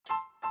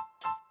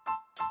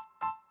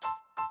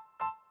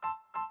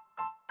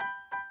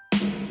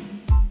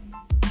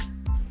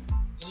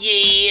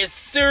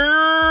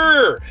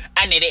sir.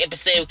 Another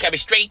episode coming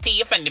straight to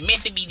you from the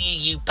Mississippi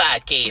U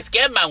podcast.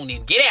 Good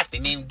morning, good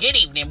afternoon, good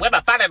evening.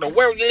 Whatever part of the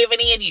world you're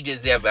living in, you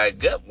just have a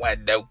good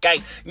one,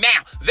 okay?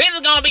 Now, this is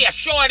going to be a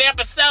short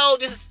episode.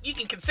 You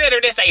can consider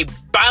this a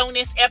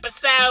bonus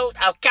episode,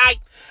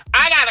 okay?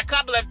 I got a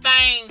couple of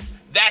things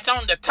that's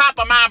on the top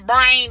of my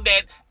brain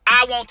that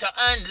I want to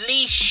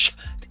unleash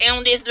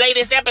in this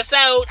latest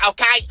episode,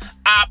 okay?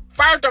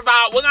 First of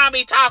all, we're going to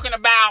be talking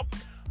about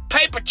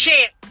paper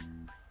checks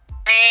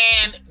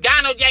and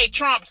Donald J.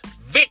 Trump's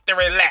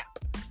victory lap.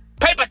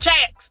 Paper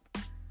checks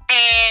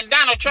and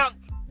Donald Trump's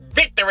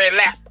victory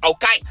lap,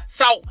 okay?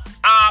 So,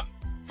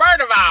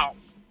 first of all,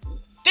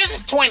 this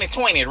is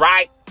 2020,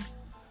 right?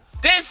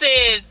 This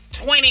is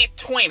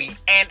 2020,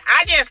 and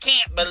I just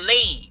can't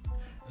believe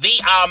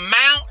the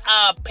amount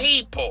of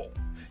people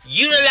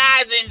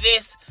utilizing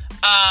this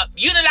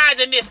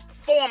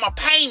form of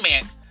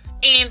payment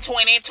in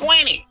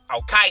 2020,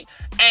 okay?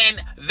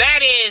 And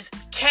that is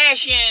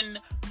cashing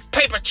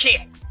paper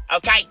checks,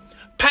 okay?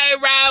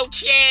 Payroll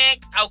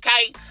checks,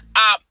 okay?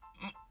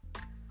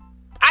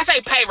 I say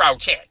payroll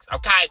checks,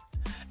 okay?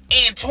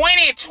 In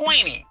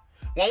 2020,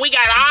 when we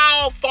got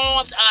all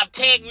forms of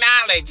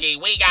technology,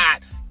 we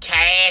got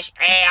Cash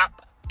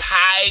App,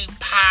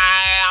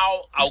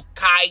 PayPal,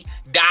 okay?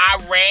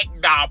 Direct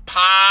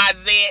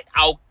deposit,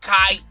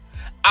 okay?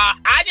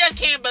 I just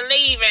can't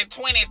believe in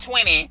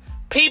 2020,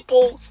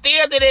 people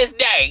still to this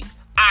day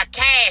are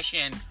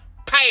cashing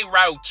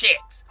payroll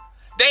checks.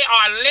 They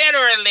are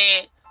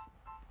literally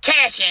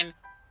cashing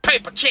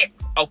paper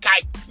checks,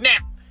 okay? Now,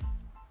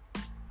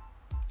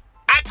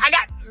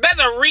 there's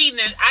a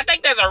reason. I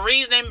think there's a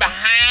reason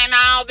behind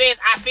all this.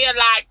 I feel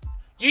like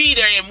you're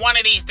either in one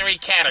of these three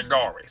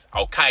categories,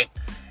 okay?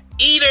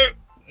 Either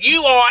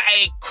you are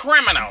a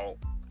criminal,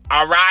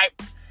 all right?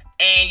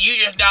 And you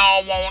just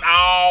don't want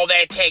all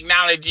that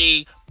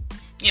technology.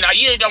 You know,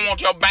 you just don't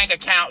want your bank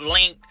account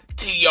linked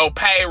to your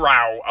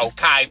payroll,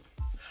 okay?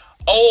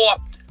 Or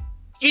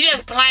you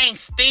just plain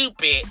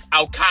stupid,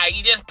 okay?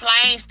 You just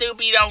plain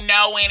stupid. You don't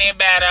know any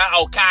better,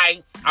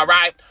 okay? All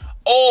right?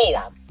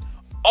 Or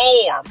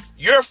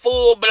you're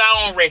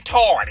full-blown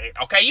retarded,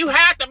 okay? You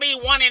have to be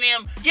one of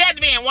them. You have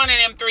to be in one of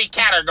them three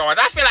categories.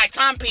 I feel like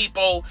some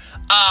people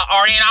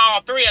are in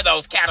all three of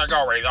those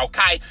categories,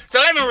 okay? So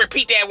let me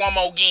repeat that one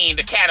more again,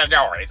 the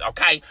categories,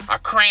 okay? A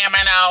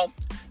criminal,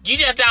 you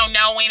just don't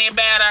know any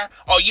better,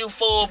 or you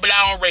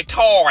full-blown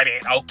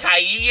retarded, okay?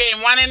 You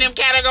in one of them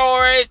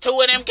categories, two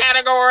of them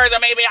categories, or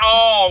maybe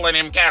all of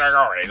them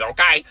categories,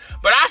 okay?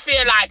 But I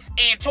feel like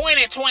in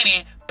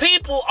 2020,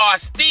 people are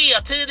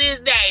still, to this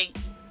day,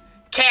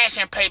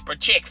 cashing paper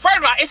checks. First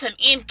of all, it's an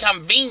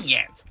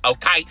inconvenience,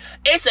 okay?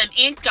 It's an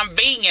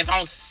inconvenience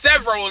on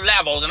several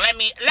levels. And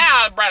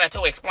allow our brother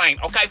to explain,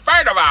 okay?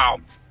 First of all,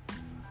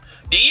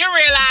 do you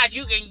realize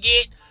you can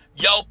get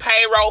your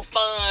payroll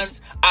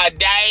funds a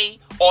day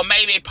or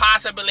maybe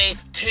possibly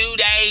 2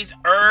 days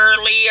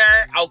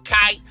earlier,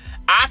 okay?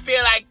 I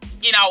feel like,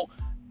 you know,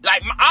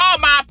 like all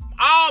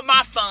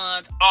my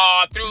funds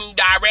are through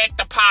direct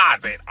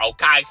deposit,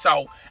 okay?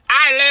 So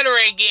I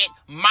literally get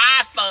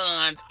my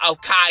funds,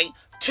 okay,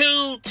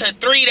 2 to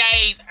 3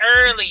 days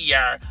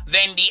earlier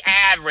than the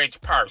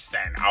average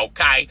person,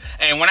 okay?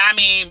 And when I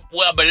mean,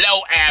 well,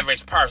 below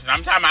average person,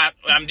 I'm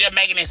just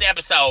making this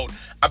episode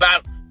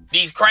about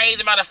these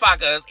crazy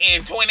motherfuckers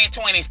in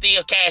 2020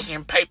 still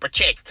cashing paper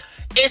checks.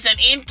 It's an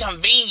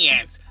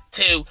inconvenience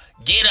to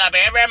get up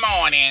every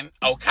morning,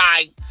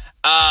 okay?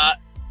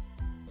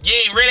 You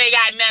ain't really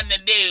got nothing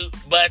to do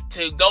but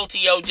to go to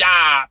your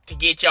job to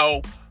get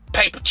your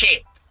paper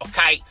check,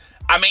 okay?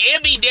 I mean,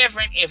 it'd be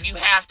different if you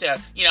have to,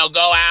 you know,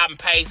 go out and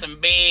pay some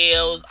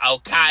bills,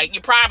 okay?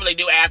 You probably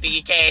do after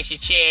you cash your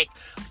check,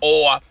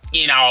 or,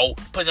 you know,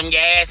 put some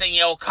gas in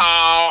your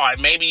car, or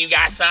maybe you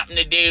got something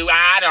to do.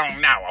 I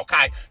don't know,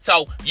 okay?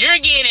 So you're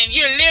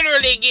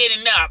literally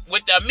getting up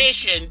with the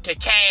mission to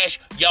cash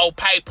your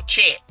paper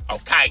check,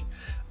 okay?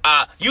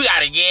 You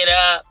gotta get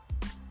up,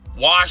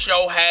 wash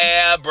your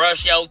hair,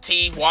 brush your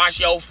teeth, wash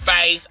your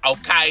face,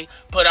 okay?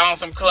 Put on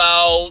some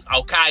clothes,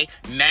 okay?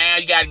 Now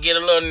you gotta get a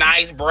little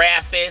nice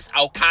breakfast,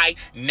 okay?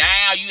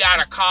 Now you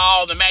gotta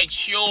call to make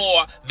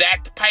sure that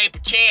the paper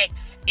check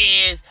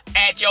is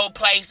at your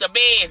place of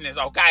business,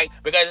 okay?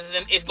 Because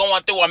it's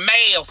going through a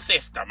mail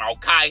system,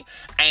 okay?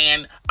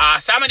 And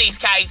some of these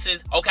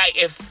cases, okay,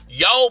 if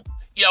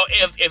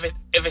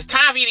it's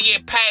time for you to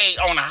get paid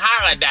on a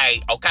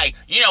holiday, okay,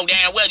 you know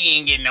damn well you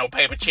ain't getting no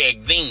paper check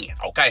then,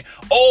 okay?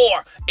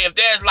 Or if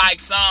there's like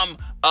some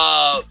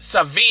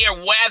severe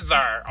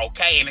weather,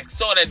 okay, and it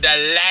sort of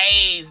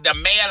delays the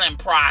mailing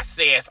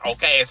process,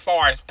 okay, as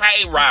far as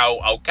payroll,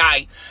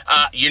 okay,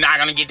 you're not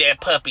gonna get that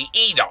puppy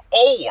either.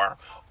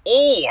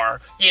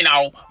 Or, you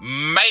know,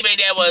 maybe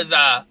there was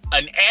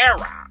an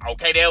error,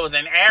 okay? There was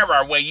an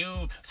error where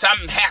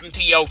something happened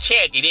to your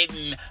check. It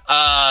didn't,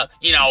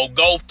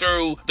 go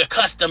through the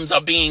customs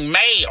of being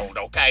mailed,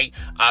 okay?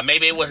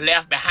 Maybe it was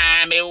left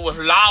behind. Maybe it was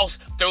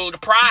lost through the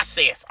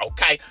process,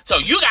 okay? So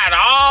you got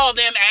all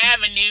them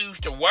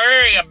avenues to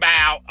worry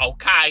about,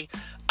 okay?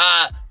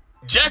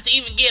 just to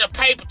even get a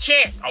paper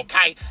check,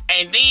 okay?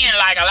 And then,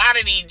 like, a lot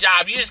of these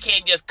jobs, you just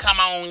can't just come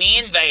on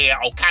in there,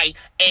 okay,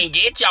 and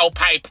get your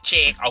paper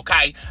check,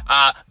 okay?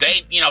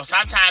 They,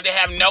 sometimes they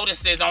have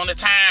notices on the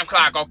time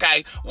clock,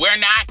 okay? We're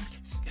not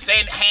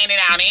handing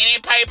out any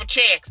paper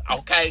checks,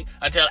 okay,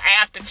 until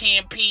after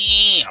 10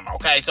 p.m.,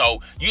 okay?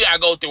 So you gotta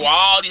go through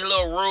all these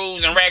little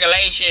rules and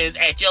regulations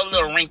at your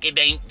little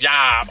rinky-dink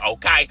job,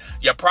 okay?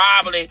 You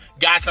probably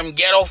got some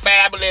ghetto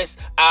fabulous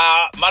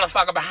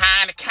motherfucker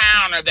behind the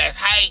counter that's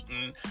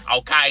hating,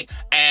 okay?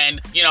 And,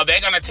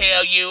 they're gonna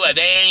tell you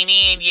they ain't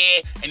in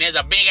yet, and there's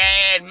a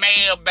big-ass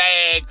mail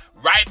bag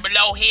right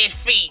below his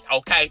feet,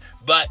 okay?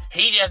 But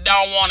he just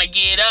don't want to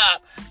get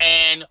up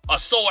and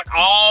assort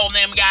all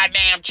them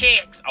goddamn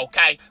checks,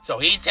 okay? So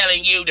he's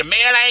telling you the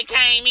mail ain't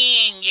came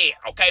in yet,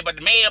 okay? But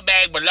the mail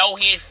bag below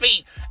his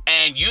feet,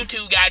 and you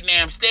too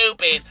goddamn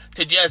stupid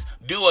to just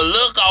do a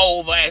look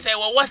over and say,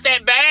 well, what's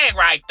that bag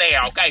right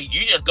there, okay?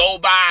 You just go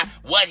by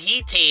what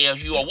he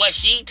tells you or what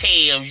she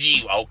tells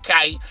you,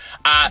 okay?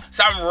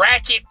 Some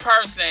ratchet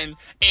person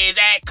is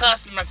at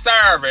customer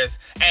service,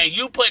 and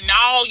you putting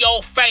all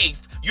your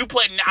faith, you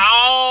putting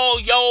all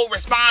your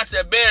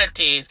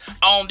responsibilities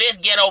on this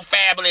ghetto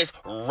fabulous,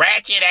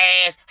 ratchet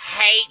ass,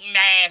 hating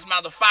ass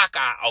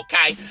motherfucker,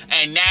 okay?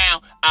 And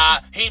now,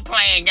 he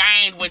playing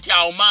games with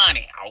your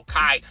money,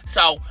 okay?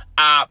 So,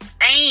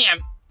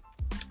 and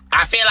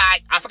I feel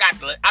like, I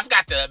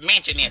forgot to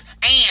mention this,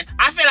 and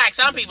I feel like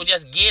some people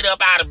just get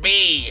up out of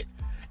bed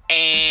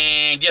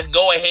and just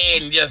go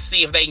ahead and just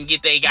see if they can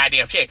get their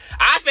goddamn check.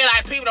 I feel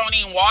like people don't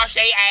even wash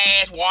their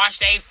ass, wash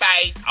their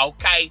face,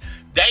 okay?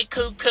 They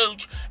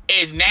cooch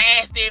is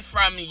nasty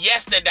from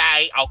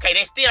yesterday, okay?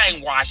 They still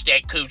ain't washed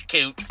that cooch,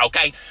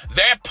 okay?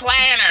 Their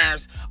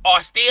planners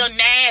are still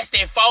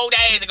nasty 4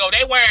 days ago.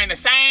 They wearing the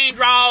same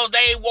drawers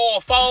they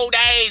wore 4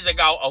 days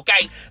ago,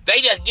 okay?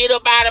 They just get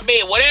up out of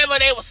bed. Whatever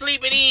they were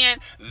sleeping in,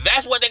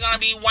 that's what they're going to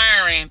be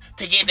wearing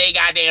to get their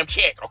goddamn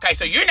check, okay?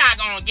 So you're not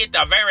going to get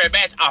the very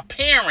best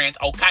appearance,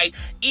 okay?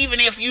 Even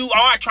if you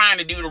are trying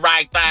to do the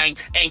right thing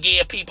and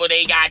give people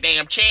their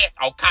goddamn check,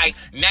 okay?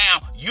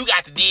 Now, you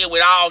got to deal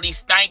with all these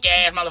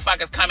stank-ass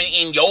motherfuckers coming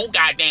in your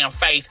goddamn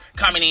face,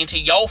 coming into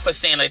your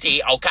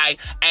facility, okay?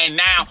 And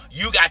now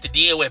you got to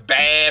deal with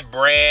bad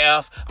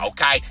breath,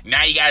 okay?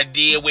 Now you got to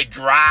deal with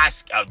dry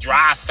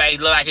face.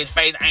 Look like his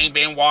face ain't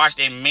been washed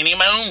in many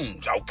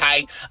moons,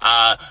 okay?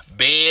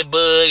 Bed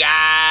bug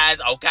eyes,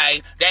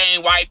 okay? They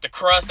ain't wiped the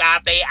crust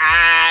out their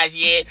eyes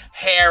yet.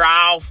 Hair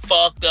all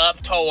fucked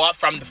up, tore up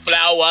from the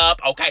flow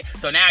up, okay?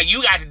 So now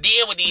you got to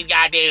deal with these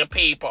goddamn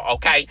people,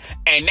 okay?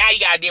 And now you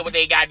got to deal with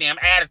their goddamn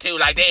attitude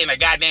like they in a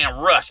goddamn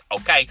rush,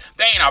 okay?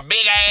 They in a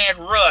big-ass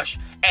rush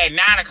at 9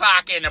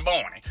 o'clock in the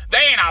morning.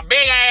 They in a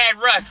big-ass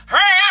rush.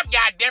 Hurry up,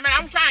 goddammit.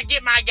 I'm trying to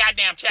get my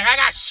goddamn check. I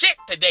got shit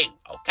to do,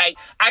 okay?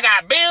 I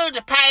got bills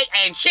to pay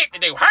and shit to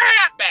do. Hurry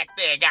up back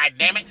there,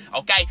 goddammit,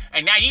 okay?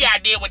 And now you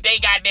gotta deal with their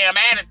goddamn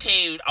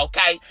attitude,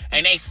 okay?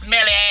 And they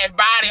smelly-ass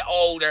body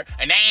odor,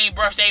 and they ain't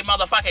brushed their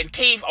motherfucking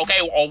teeth,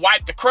 okay? Or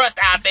wiped the crust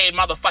out their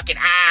motherfucking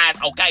eyes,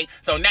 okay?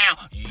 So now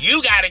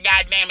you gotta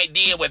goddammit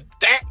deal with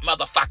that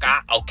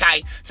motherfucker,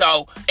 okay?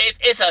 So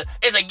it's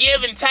a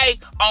give and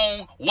take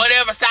on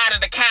whatever side of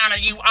the counter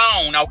you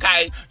own,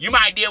 okay? You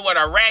might deal with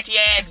a ratchet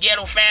ass,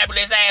 ghetto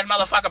fabulous ass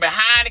motherfucker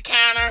behind the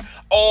counter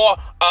or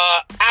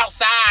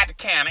outside the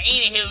counter.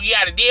 Anywho, you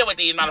gotta deal with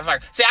these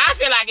motherfuckers. See, I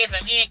feel like it's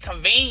an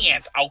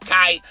inconvenience,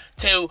 okay,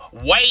 to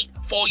wait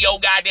for your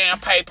goddamn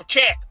paper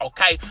check,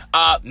 okay?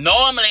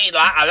 Normally,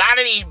 a lot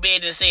of these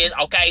businesses,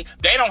 okay,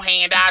 they don't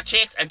hand out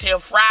checks until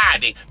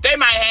Friday. They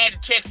might have the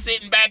checks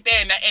sitting back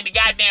there in the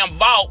goddamn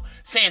vault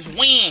since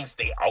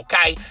Wednesday,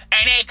 okay?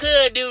 And they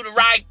could do the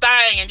right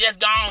thing and just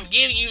go on and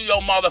give you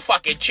your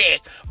motherfucking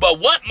check. But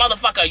what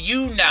motherfucker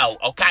you know,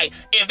 okay?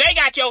 If they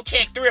got your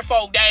check 3 or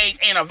 4 days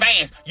in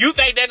advance, you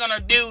think they're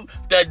gonna do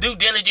the due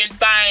diligence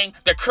thing,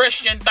 the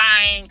Christian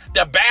thing,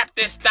 the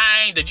Baptist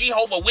thing, the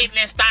Jehovah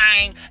Witness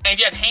thing, and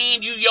just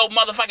hand you your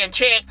motherfucking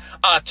check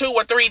 2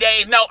 or 3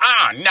 days? No,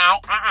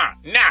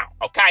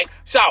 okay?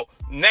 So,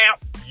 now,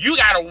 you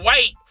gotta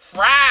wait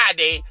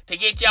Friday to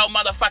get your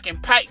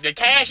motherfucking pay, to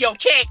cash your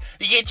check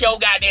to get your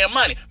goddamn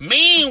money.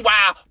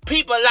 Meanwhile,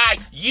 people like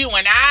you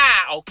and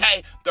I,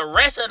 okay, the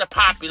rest of the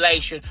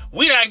population,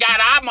 we done got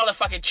our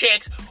motherfucking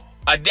checks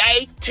a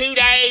day, 2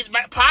 days,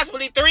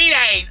 possibly 3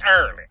 days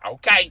early,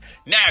 okay?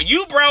 Now,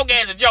 you broke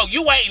as a joke.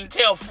 You waiting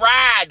until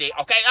Friday,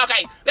 okay?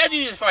 Okay, let's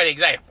use this for an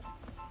example.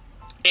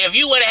 If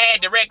you would have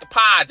had direct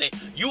deposit,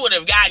 you would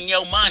have gotten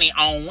your money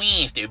on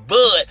Wednesday.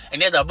 But,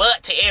 and there's a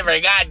but to every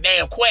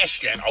goddamn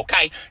question,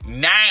 okay?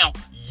 Now,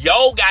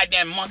 your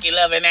goddamn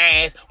monkey-loving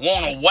ass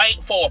want to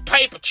wait for a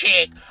paper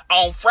check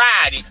on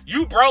Friday.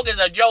 You broke as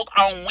a joke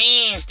on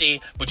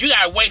Wednesday, but you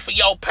got to wait for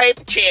your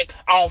paper check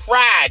on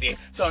Friday.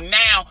 So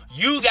now,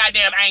 you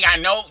goddamn ain't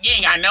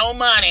got no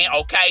money,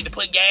 okay, to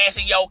put gas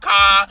in your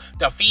car,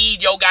 to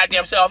feed your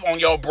goddamn self on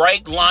your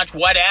break, lunch,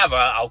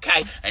 whatever,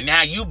 okay? And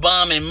now you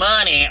bumming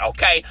money,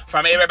 okay,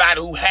 from everybody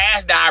who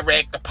has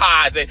direct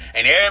deposit,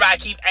 and everybody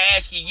keep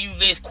asking you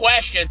this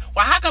question,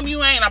 well, how come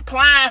you ain't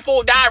applying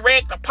for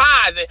direct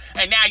deposit,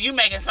 and now now you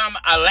making some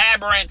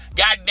elaborate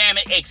goddamn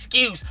it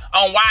excuse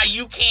on why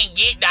you can't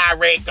get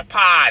direct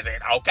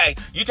deposit, okay?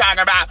 You talking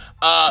about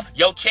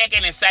your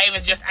checking and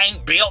savings just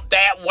ain't built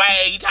that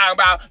way. You talking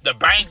about the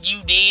bank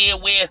you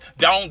deal with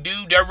don't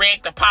do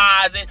direct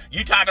deposit.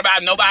 You talking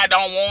about nobody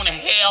don't want to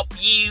help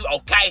you,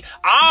 okay?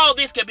 All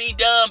this could be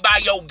done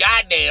by your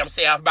goddamn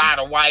self, by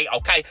the way,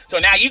 okay? So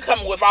now you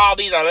coming with all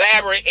these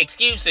elaborate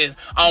excuses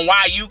on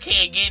why you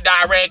can't get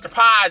direct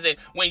deposit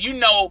when you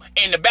know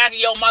in the back of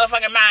your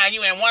motherfucking mind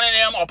you in one of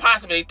them or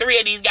possibly three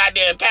of these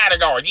goddamn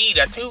categories. You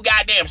either too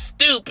goddamn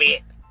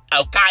stupid,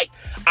 okay,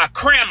 a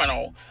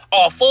criminal,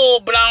 or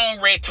full-blown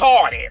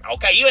retarded,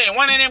 okay? You in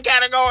one of them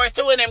categories,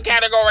 two of them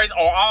categories,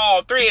 or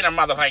all three of them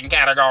motherfucking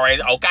categories,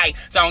 okay?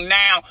 So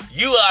now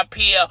you up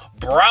here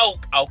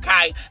broke,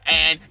 okay?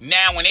 And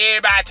now when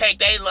everybody take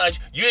their lunch,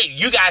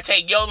 you gotta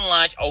take your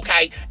lunch,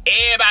 okay?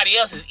 Everybody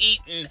else is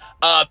eating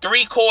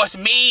 3-course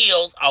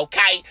meals,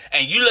 okay?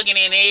 And you looking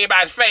in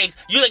everybody's face,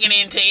 you looking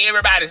into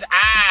everybody's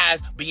eyes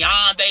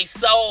beyond their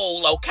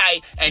soul,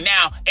 okay? And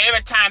now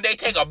every time they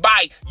take a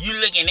bite, you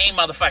look in their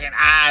motherfucking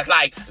eyes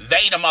like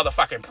they the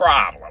motherfucking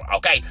problem,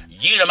 okay?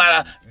 They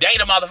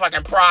the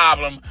motherfucking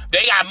problem.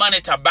 They got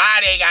money to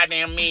buy their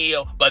goddamn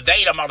meal, but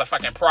they the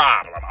motherfucking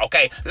problem,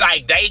 okay?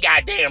 Like they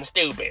goddamn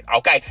stupid,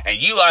 okay? And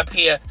you up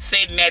here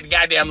sitting at the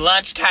goddamn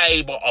lunch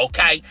table,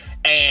 okay?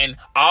 And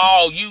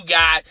all you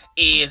got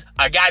is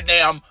a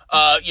goddamn,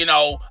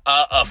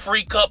 a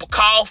free cup of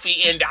coffee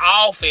in the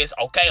office,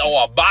 okay?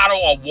 Or a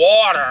bottle of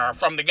water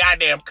from the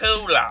goddamn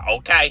cooler,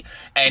 okay?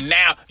 And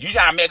now you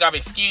trying to make up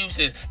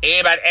excuses.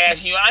 Everybody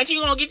asking you, ain't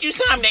you gonna get you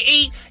something to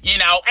eat?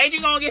 Ain't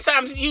you gonna get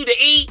something for you to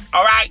eat?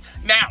 All right?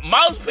 Now,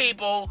 most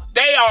people,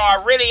 they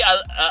are really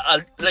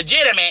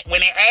legitimate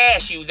when they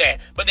ask you that.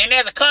 But then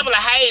there's a couple of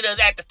haters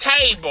at the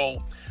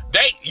table.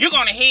 You're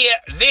gonna hear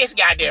this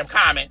goddamn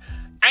comment.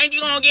 Ain't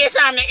you gonna get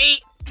something to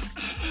eat?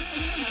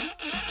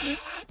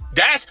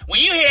 That's when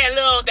you hear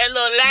that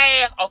little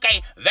laugh,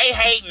 okay, they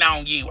hating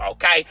on you,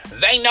 okay?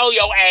 They know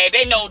your ass,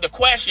 they know the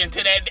question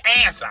to that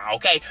answer,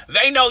 okay?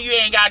 They know you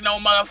ain't got no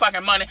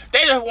motherfucking money.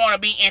 They just want to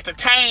be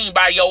entertained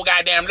by your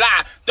goddamn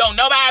lie. Don't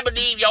nobody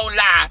believe your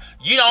lie.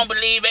 You don't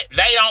believe it,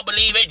 they don't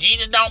believe it,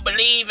 Jesus don't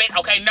believe it,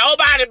 okay?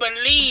 Nobody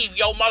believe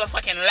your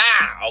motherfucking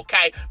lie,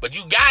 okay? But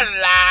you gotta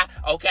lie,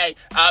 okay?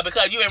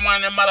 Because you in one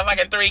of them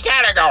motherfucking 3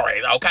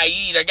 categories, okay?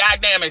 You either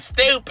goddamn is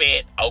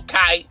stupid,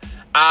 okay?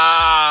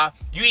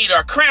 You either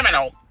a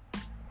criminal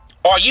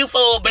or you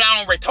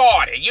full-blown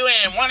retarded. You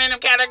in one of them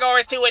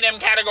categories, 2 of them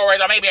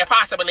categories, or maybe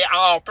possibly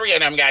all 3 of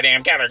them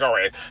goddamn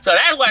categories. So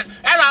that's all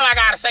I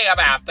gotta say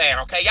about that,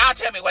 okay? Y'all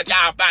tell me what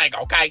y'all think,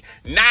 okay?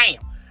 Now,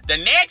 the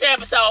next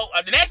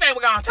thing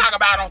we're gonna talk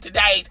about on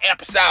today's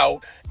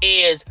episode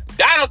is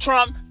Donald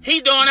Trump.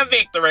 He's doing a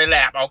victory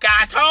lap, okay?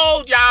 I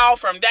told y'all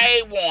from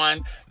day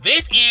one,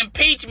 this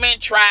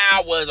impeachment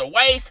trial was a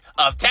waste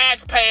of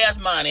taxpayers'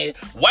 money,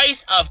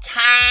 waste of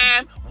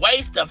time,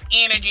 waste of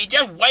energy,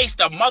 just waste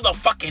of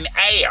motherfucking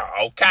air,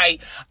 okay?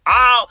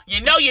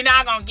 You're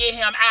not gonna get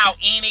him out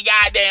any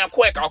goddamn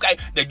quick, okay?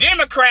 The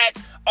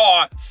Democrats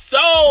are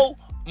so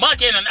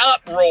much in an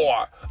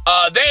uproar.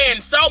 They're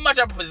in so much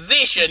of a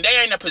position.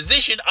 They're in a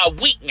position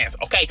of weakness,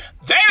 okay?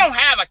 They don't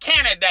have a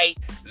candidate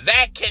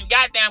that can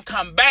goddamn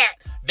combat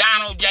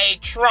Donald J.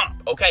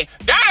 Trump, okay?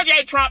 Donald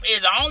J. Trump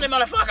is the only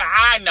motherfucker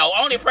I know,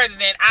 only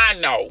president I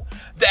know,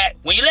 that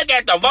when you look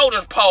at the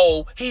voters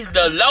poll, he's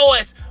the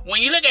lowest.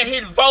 When you look at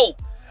his vote,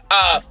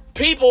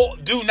 people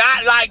do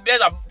not like,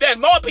 there's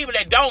more people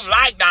that don't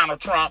like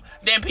Donald Trump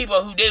than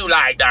people who do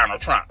like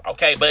Donald Trump,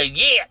 okay? But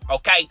yet,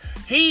 okay,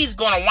 he's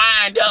gonna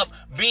wind up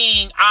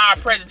being our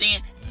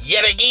president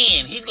yet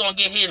again. He's gonna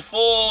get his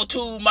full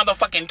 2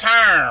 motherfucking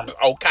terms,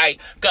 okay?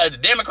 Because the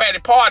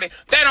Democratic Party,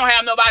 they don't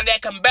have nobody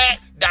that combat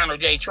Donald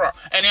J. Trump.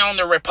 And then on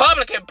the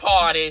Republican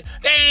Party,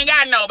 they ain't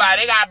got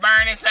nobody. They got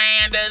Bernie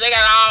Sanders. They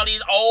got all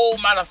these old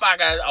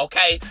motherfuckers,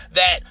 okay,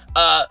 that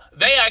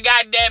they are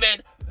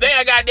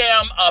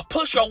goddamn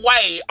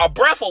a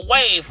breath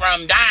away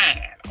from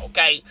dying,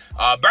 okay?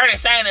 Bernie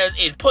Sanders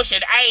is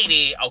pushing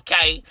 80,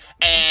 okay?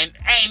 And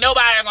ain't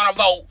nobody gonna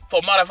vote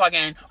for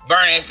motherfucking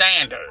Bernie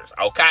Sanders,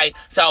 okay?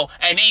 So,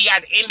 and then you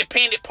got the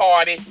Independent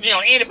Party.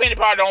 Independent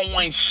Party don't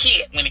win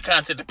shit when it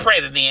comes to the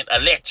president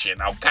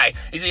election, okay?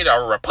 It's either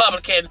a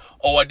Republican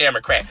or a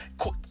Democrat.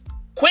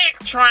 Quit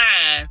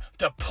trying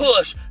to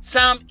push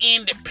some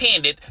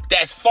independent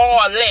that's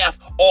far left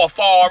or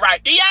far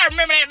right. Do y'all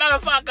remember that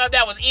motherfucker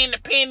that was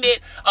independent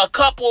a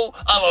couple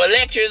of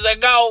elections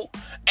ago?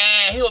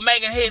 And he was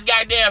making his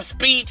goddamn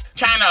speech,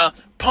 trying to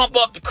pump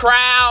up the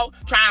crowd,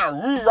 trying to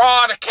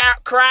roo-rah the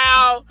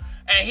crowd.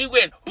 And he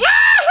went,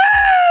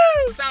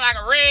 woohoo! Sound like a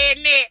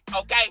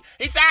redneck, okay?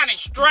 He sounded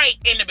straight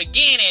in the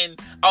beginning,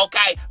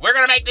 okay? We're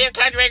gonna make this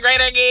country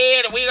great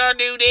again, and we're gonna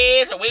do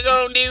this, and we're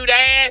gonna do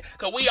that,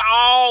 because we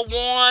all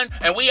won,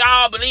 and we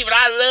all believe it.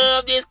 I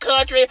love this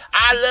country.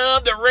 I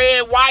love the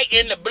red, white,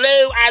 and the blue.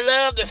 I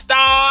love the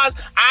stars.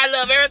 I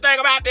love everything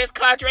about this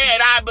country,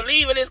 and I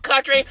believe in this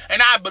country,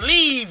 and I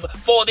believe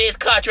for this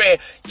country.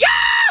 Yahoo!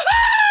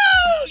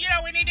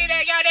 When he did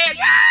that goddamn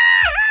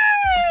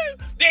Yahoo!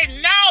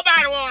 Then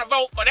nobody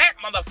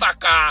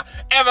motherfucker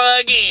ever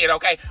again,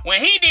 okay?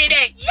 When he did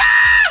that,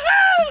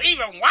 yahoo!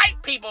 Even white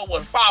people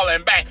was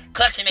falling back,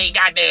 clutching their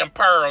goddamn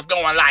pearls,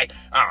 going like,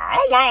 I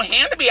don't want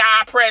him to be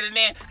our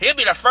president. He'll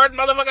be the first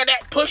motherfucker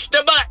that pushed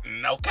the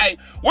button, okay?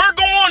 We're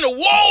going to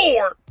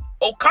war,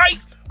 okay?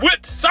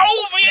 With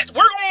Soviets,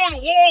 we're going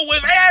to war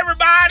with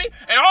everybody,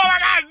 and all I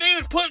gotta do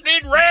is push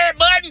this red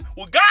button.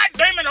 Well,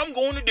 goddamn it, I'm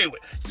going to do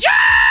it.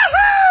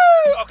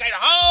 Yahoo! Okay, the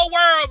whole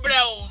world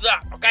blows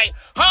up, okay?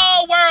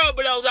 Whole world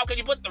blows up because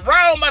you put the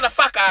wrong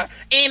motherfucker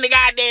in the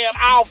goddamn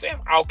office,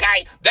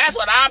 okay? That's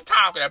what I'm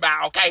talking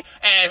about, okay?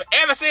 And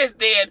ever since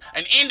then,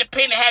 an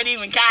independent hadn't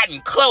even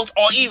gotten close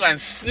or even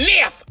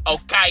sniffed,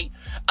 okay?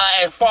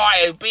 As far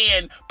as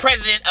being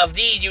president of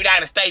these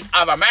United States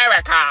of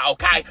America,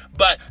 okay?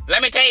 But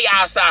let me tell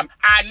y'all something.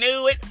 I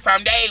knew it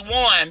from day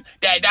one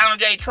that Donald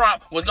J.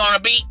 Trump was going to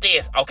beat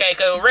this, okay?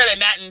 Because it was really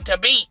nothing to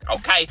beat,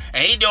 okay?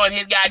 And he doing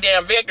his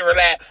goddamn victory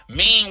lap.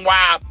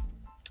 Meanwhile,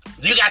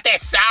 you got that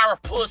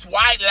sourpuss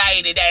white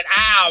lady, that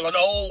owl, an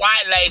old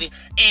white lady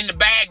in the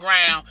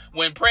background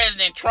when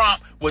President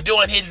Trump was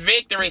doing his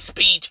victory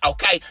speech,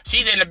 okay?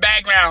 She's in the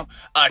background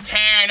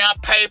tearing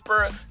up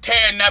paper,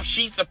 tearing up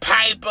sheets of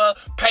paper,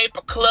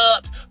 paper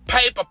clips,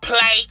 paper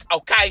plates,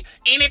 okay?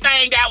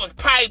 Anything that was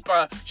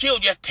paper, she was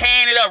just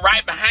tearing it up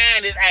right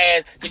behind his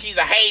ass because she's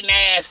a hating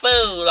ass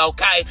fool,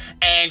 okay?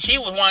 And she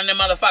was one of them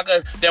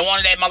motherfuckers that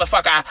wanted that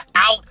motherfucker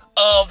out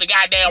of the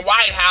goddamn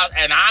White House,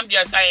 and I'm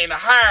just saying to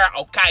her,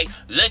 okay,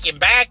 looking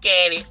back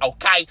at it,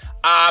 okay,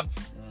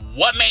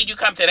 what made you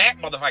come to that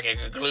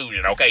motherfucking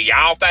conclusion, okay?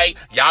 Y'all think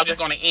y'all just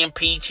gonna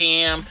impeach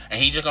him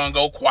and he's just gonna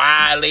go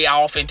quietly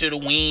off into the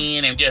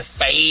wind and just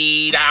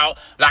fade out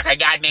like a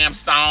goddamn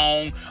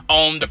song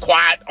on the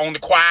quiet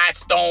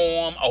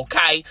storm,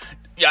 okay?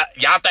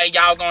 Y'all think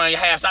y'all gonna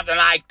have something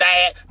like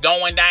that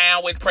going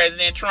down with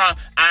President Trump?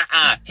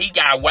 He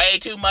got way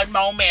too much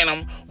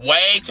momentum,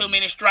 way too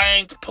many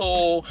strings to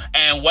pull,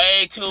 and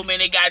way too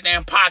many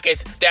goddamn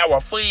pockets that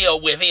were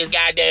filled with his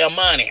goddamn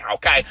money,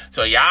 okay?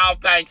 So y'all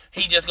think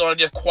he just gonna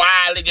just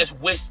quietly just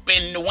whisper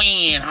in the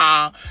wind,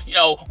 huh? You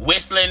know,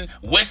 whistling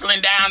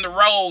down the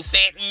road,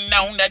 sitting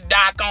on the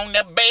dock on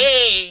the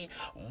bay,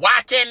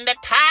 watching the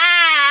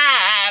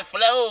tide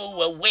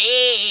flow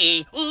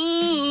away.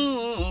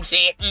 Ooh,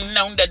 sitting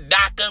on the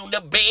dock of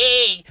the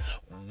bay,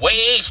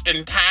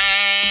 wasting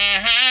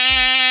time.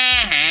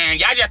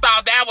 Y'all just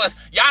thought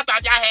y'all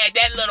thought y'all had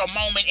that little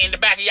moment in the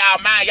back of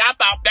y'all mind. Y'all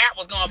thought that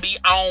was gonna be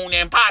on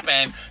and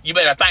popping. You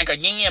better think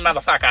again,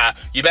 motherfucker.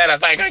 You better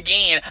think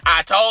again.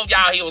 I told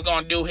y'all he was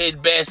gonna do his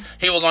best.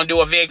 He was gonna do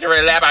a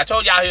victory lap. I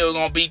told y'all he was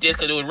gonna beat this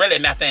because there was really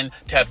nothing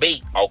to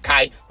beat,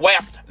 okay? Well,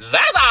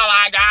 that's all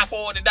I got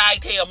for today.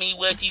 Tell me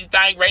what you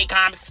think. Rate,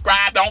 comment,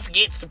 subscribe. Don't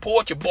forget to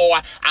support your boy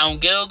on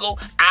Google,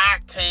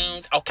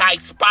 iTunes, okay,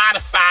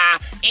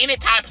 Spotify, any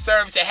type of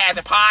service that has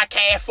a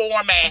podcast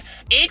format.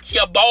 It's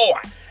your boy.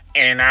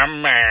 And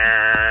I'm